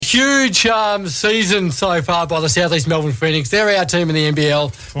huge season so far by the South East Melbourne Phoenix. They're our team in the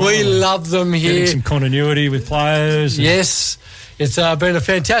NBL. We love them here. Getting some continuity with players. Yes. It's been a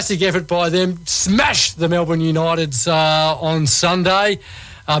fantastic effort by them. Smashed the Melbourne Uniteds on Sunday.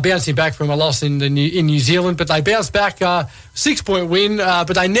 Bouncing back from a loss in New Zealand, but they bounced back, 6-point win,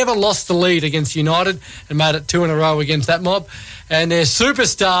 but they never lost the lead against United and made it 2 in a row against that mob. And their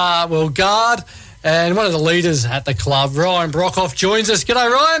superstar, guard, and one of the leaders at the club, Ryan Broekhoff, joins us.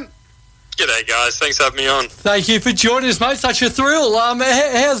 G'day, Ryan. G'day, guys. Thanks for having me on. Thank you for joining us, mate. Such a thrill.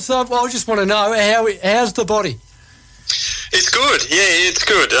 I just want to know, how's the body? It's good. Yeah, it's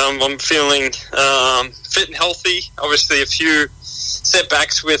good. I'm feeling fit and healthy. Obviously, a few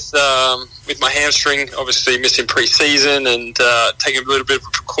setbacks with my hamstring, obviously missing pre-season and taking a little bit of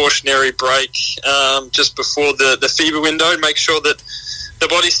a precautionary break just before the fever window to make sure that the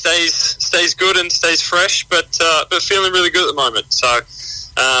body stays good and stays fresh, but feeling really good at the moment. So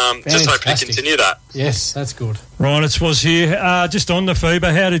just hope to continue that. Yes, that's good. Ryan, it was here. Just on the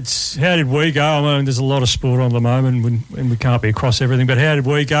fever, how did we go? I mean, there's a lot of sport on at the moment and we can't be across everything, but how did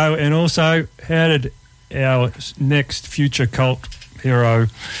we go? And also, how did our next future cult hero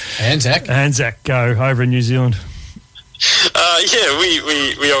Anzac go over in New Zealand?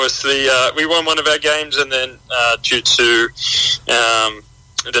 We obviously we won one of our games, and then due to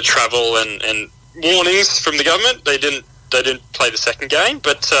the travel and warnings from the government, they didn't play the second game.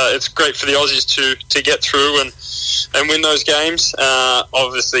 But it's great for the Aussies to get through and win those games.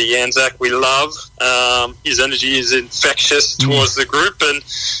 Obviously, Anzac we love. His energy is infectious towards the group, and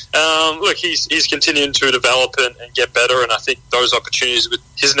look, he's continuing to develop and get better. And I think those opportunities with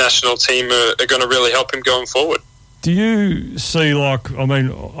his national team are going to really help him going forward. Do you see, I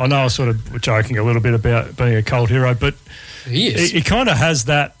know I was sort of joking a little bit about being a cult hero, but he kind of has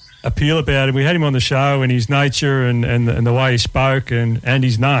that appeal about him. We had him on the show, and his nature and the way he spoke and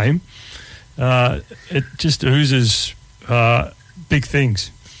his name, it just oozes big things.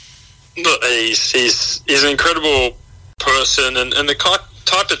 Look, he's an incredible person and the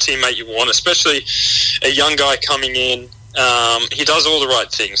type of teammate you want, especially a young guy coming in. He does all the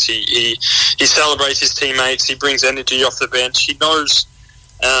right things. He celebrates his teammates. He brings energy off the bench. He knows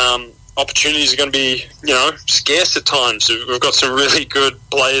opportunities are going to be, scarce at times. We've got some really good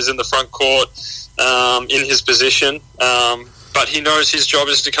players in the front court in his position, but he knows his job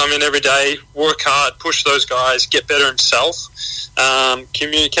is to come in every day, work hard, push those guys, get better himself,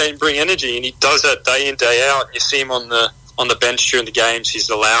 communicate and bring energy, and he does that day in, day out. You see him on the bench during the games. He's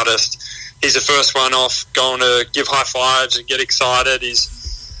the loudest. He's the first one off, going to give high fives and get excited. He's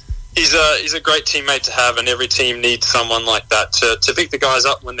a great teammate to have, and every team needs someone like that to pick the guys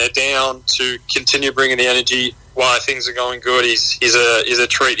up when they're down, to continue bringing the energy while things are going good. He's a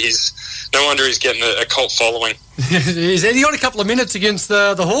treat. No wonder he's getting a cult following. He got a couple of minutes against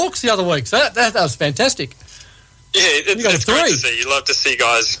the Hawks the other week, so that was fantastic. Yeah, it's great to see. You love to see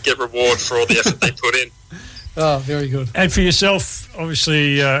guys get reward for all the effort they put in. Oh, very good. And for yourself,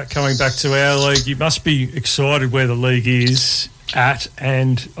 obviously, coming back to our league, you must be excited where the league is at,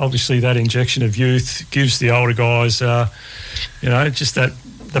 and obviously that injection of youth gives the older guys, just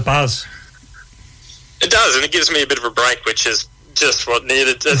the buzz. It does, and it gives me a bit of a break, which is just what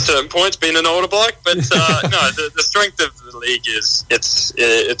needed at certain points, being an older bloke. But the strength of the league is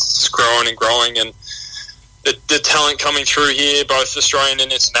it's growing and growing, and the talent coming through here, both Australian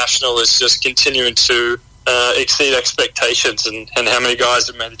and international, is just continuing to exceed expectations, and how many guys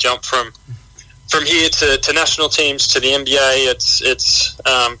have made the jump from here to national teams to the NBA. It's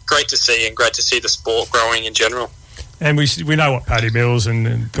great to see, and great to see the sport growing in general. And we know what Paddy Mills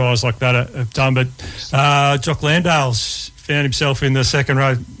and guys like that have done, but Jock Landale's found himself in the second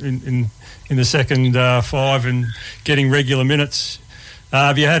row, in the second five, and getting regular minutes.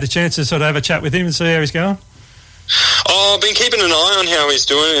 Have you had a chance to sort of have a chat with him and see how he's going? Oh, I've been keeping an eye on how he's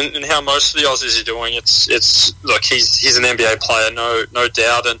doing and how most of the Aussies are doing. Look, he's an NBA player, no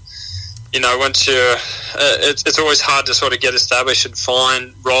doubt, and once you're, it's always hard to sort of get established and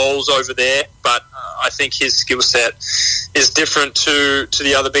find roles over there. But I think his skill set is different to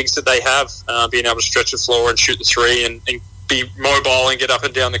the other bigs that they have, being able to stretch the floor and shoot the three and be mobile and get up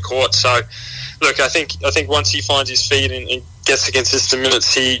and down the court. So, look, I think once he finds his feet and gets the consistent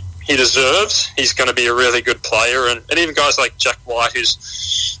minutes he deserves, he's going to be a really good player. And even guys like Jack White,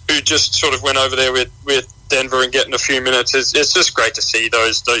 who just sort of went over there with Denver and getting a few minutes, it's just great to see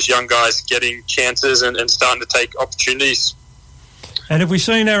those young guys getting chances and starting to take opportunities. And have we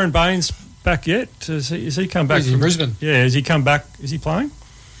seen Aaron Baines back yet? Has he come back from Brisbane? Yeah, has he come back? Is he playing?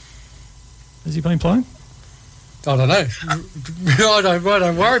 Has he been playing? I don't know. I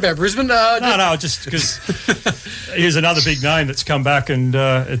don't worry about Brisbane. No, just because here's another big name that's come back, and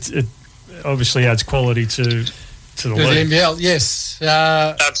it obviously adds quality to the league. The NBL, yes.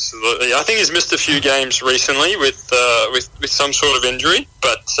 Absolutely. I think he's missed a few games recently with some sort of injury,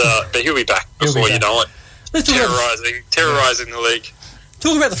 but he'll be back before you know it. Terrorising the league.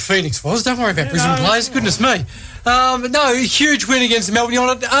 Talk about the Phoenix Wars. Don't worry about Brisbane players. Goodness me. No, huge win against the Melbourne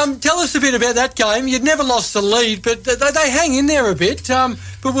United. Tell us a bit about that game. You'd never lost the lead, but they hang in there a bit.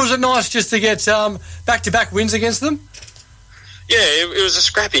 But was it nice just to get back-to-back wins against them? Yeah, it was a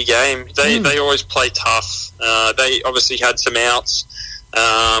scrappy game. They always play tough. They obviously had some outs.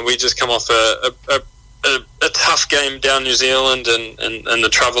 We just come off a tough game down New Zealand and the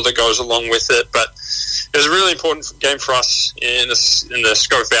travel that goes along with it. But it was a really important game for us in the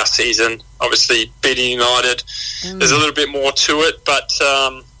scope of our season. Obviously, beating United, there's a little bit more to it. But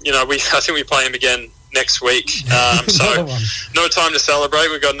I think we play them again next week. So no time to celebrate.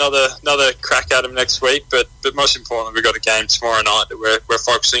 We've got another crack at them next week. But most importantly, we've got a game tomorrow night that we're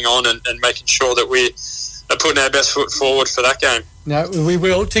focusing on and making sure that we are putting our best foot forward for that game. No, we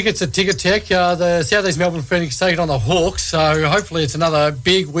will. Tickets at Ticket Tech. The South East Melbourne Phoenix taking on the Hawks, so hopefully it's another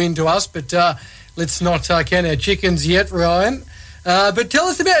big win to us, but let's not count our chickens yet, Ryan. But tell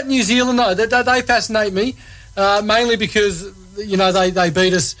us about New Zealand, though. They fascinate me, mainly because, they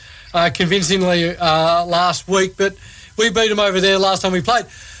beat us convincingly last week, but we beat them over there last time we played.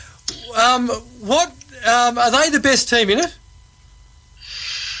 Are they the best team in it?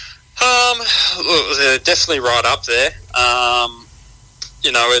 Look, they're definitely right up there.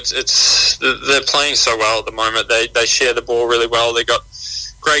 They're playing so well at the moment. They share the ball really well. They got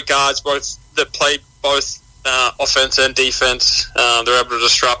great guards, both that play both offense and defense. They're able to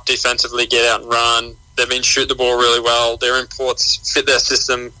disrupt defensively, get out and run. They've been shooting the ball really well. Their imports fit their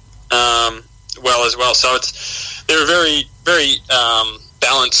system well as well. So they're a very, very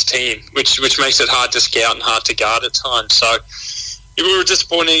balanced team, which makes it hard to scout and hard to guard at times. So we were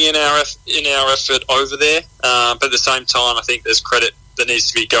disappointing in our effort over there, but at the same time, I think there's credit that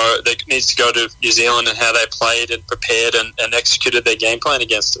needs to go to New Zealand and how they played and prepared and executed their game plan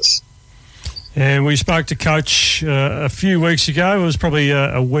against us. And we spoke to Coach a few weeks ago. It was probably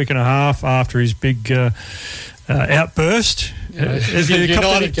a week and a half after his big outburst. Has he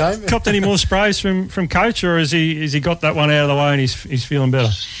copped any more sprays from Coach, or has he got that one out of the way and he's feeling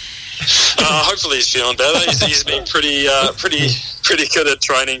better? Hopefully he's feeling better. He's been pretty good at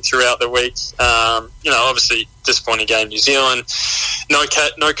training throughout the week. Obviously disappointing game, New Zealand. No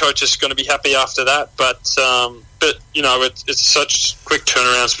coach is going to be happy after that. But it's such quick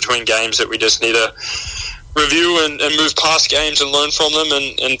turnarounds between games that we just need to review and move past games and learn from them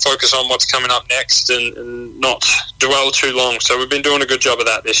and focus on what's coming up next and not dwell too long. So we've been doing a good job of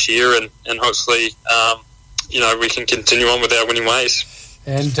that this year, and hopefully we can continue on with our winning ways.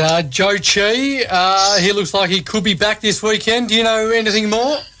 And Joe Chi, he looks like he could be back this weekend. Do you know anything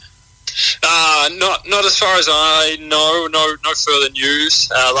more? Not as far as I know. No further news.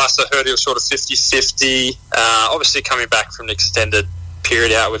 Last I heard, he was sort of 50-50. Obviously, coming back from an extended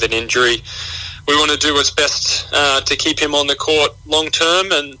period out with an injury, we want to do what's best to keep him on the court long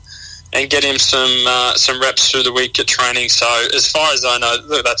term and get him some reps through the week at training. So as far as I know,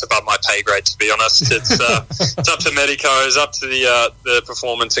 look, that's above my pay grade, to be honest. It's up to medicos, up to the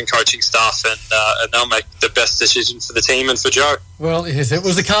performance and coaching staff, and they'll make the best decision for the team and for Joe. Well, yes, it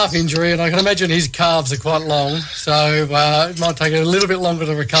was a calf injury, and I can imagine his calves are quite long, so it might take a little bit longer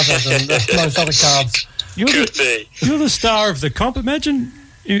to recover than most other calves. You're the star of the comp. Imagine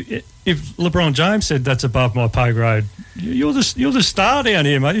if LeBron James said that's above my pay grade. You're the star down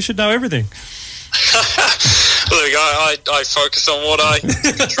here, mate. You should know everything. Look, I focus on what I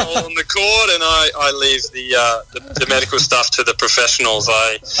control on the court, and I leave the medical stuff to the professionals.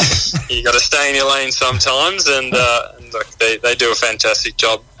 You got to stay in your lane sometimes, and look, they do a fantastic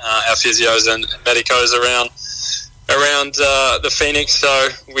job. Our physios and medicos around the Phoenix, so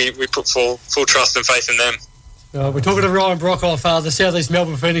we put full trust and faith in them. We're talking to Ryan Broekhoff, the South East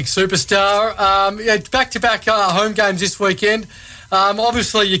Melbourne Phoenix superstar. Back-to-back home games this weekend.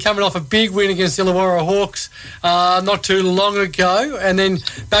 Obviously, you're coming off a big win against Illawarra Hawks not too long ago, and then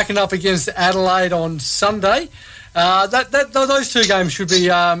backing up against Adelaide on Sunday. Those two games should be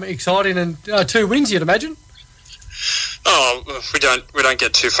exciting, and 2 wins, you'd imagine. Oh, we don't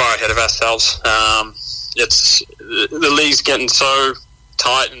get too far ahead of ourselves. It's the league's getting so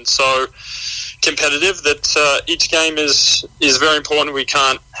tight and so competitive that each game is very important. We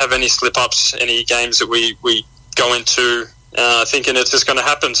can't have any slip-ups, any games that we go into thinking it's just going to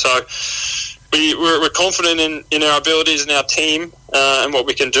happen. So we're confident in our abilities and our team and what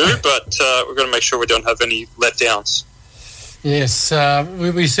we can do, but we've got to make sure we don't have any letdowns. Yes,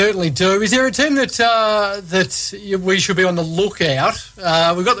 we certainly do. Is there a team that we should be on the lookout?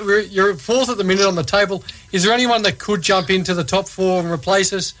 You're fourth at the minute on the table. Is there anyone that could jump into the top four and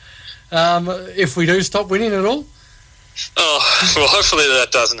replace us if we do stop winning at all? Oh, well, hopefully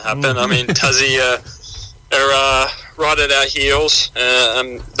that doesn't happen. I mean, Tassie are right at our heels.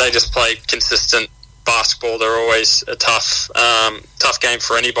 They just play consistent basketball. They're always a tough game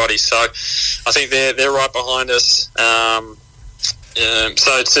for anybody. So I think they're right behind us.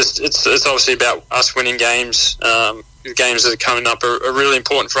 So it's obviously about us winning games. The games that are coming up are really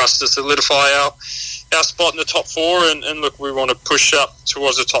important for us to solidify our spot in the top four. And look, we want to push up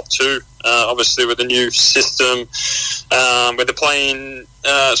towards the top two. Obviously, with the new system, with the playing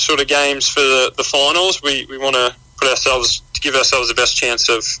sort of games for the finals, we want to give ourselves the best chance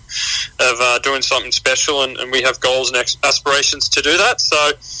of doing something special, and we have goals and aspirations to do that.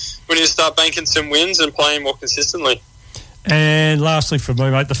 So we need to start banking some wins and playing more consistently. And lastly for me,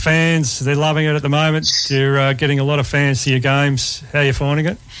 mate, the fans, they're loving it at the moment. You're getting a lot of fans to your games. How are you finding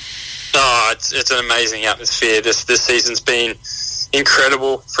it? Oh, it's an amazing atmosphere. This season's been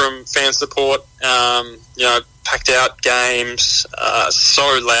incredible from fan support. Packed out games,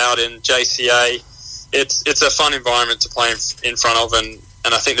 so loud in JCA. It's a fun environment to play in front of, and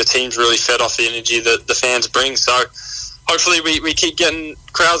I think the team's really fed off the energy that the fans bring. So hopefully we keep getting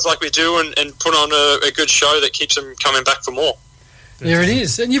crowds like we do and put on a good show that keeps them coming back for more. There it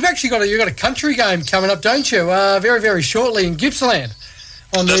is. And you've actually got a country game coming up, don't you? Very, very shortly in Gippsland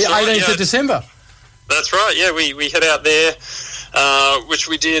on the 18th of December. That's right, yeah. We head out there, which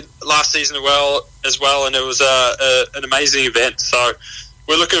we did last season as well, and it was an amazing event. So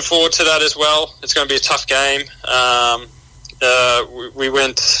we're looking forward to that as well. It's going to be a tough game. We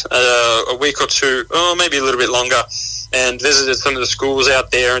went a week or two, maybe a little bit longer, and visited some of the schools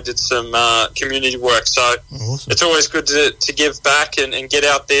out there and did some community work. So awesome. It's always good to give back and get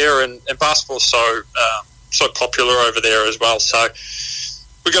out there, and basketball's so popular over there as well. So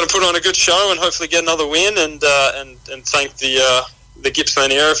we're going to put on a good show and hopefully get another win and thank the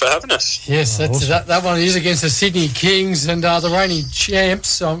Gippsland area for having us. Yes, awesome. that one is against the Sydney Kings and the reigning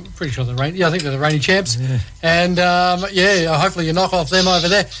champs. I'm pretty sure I think they're the reigning champs. Yeah. And hopefully you knock off them over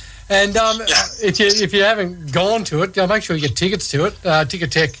there. And if you haven't gone to it, make sure you get tickets to it.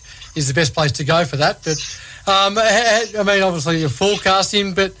 Ticket Tech is the best place to go for that. But obviously you're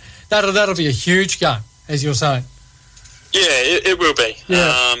forecasting, but that'll be a huge game, as you're saying. Yeah, it will be.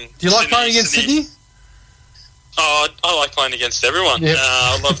 Yeah. Do you like playing against Sydney? Oh, I like playing against everyone. Yep.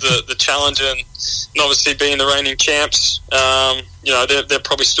 I love the challenge, and obviously being the reigning champs. They're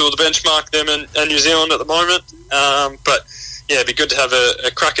probably still the benchmark, them and New Zealand at the moment. But yeah, it'd be good to have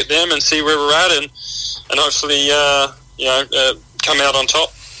a crack at them and see where we're at, and hopefully come out on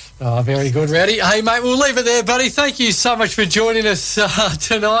top. Oh, very good, Rowdy. Hey, mate, we'll leave it there, buddy. Thank you so much for joining us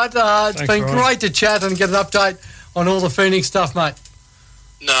tonight. It's been great to chat and get an update on all the Phoenix stuff, mate.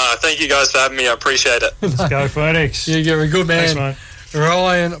 No, thank you guys for having me. I appreciate it. Let's go, Phoenix. You're a good man. Thanks, mate.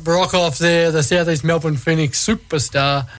 Ryan Broekhoff there, the South East Melbourne Phoenix superstar.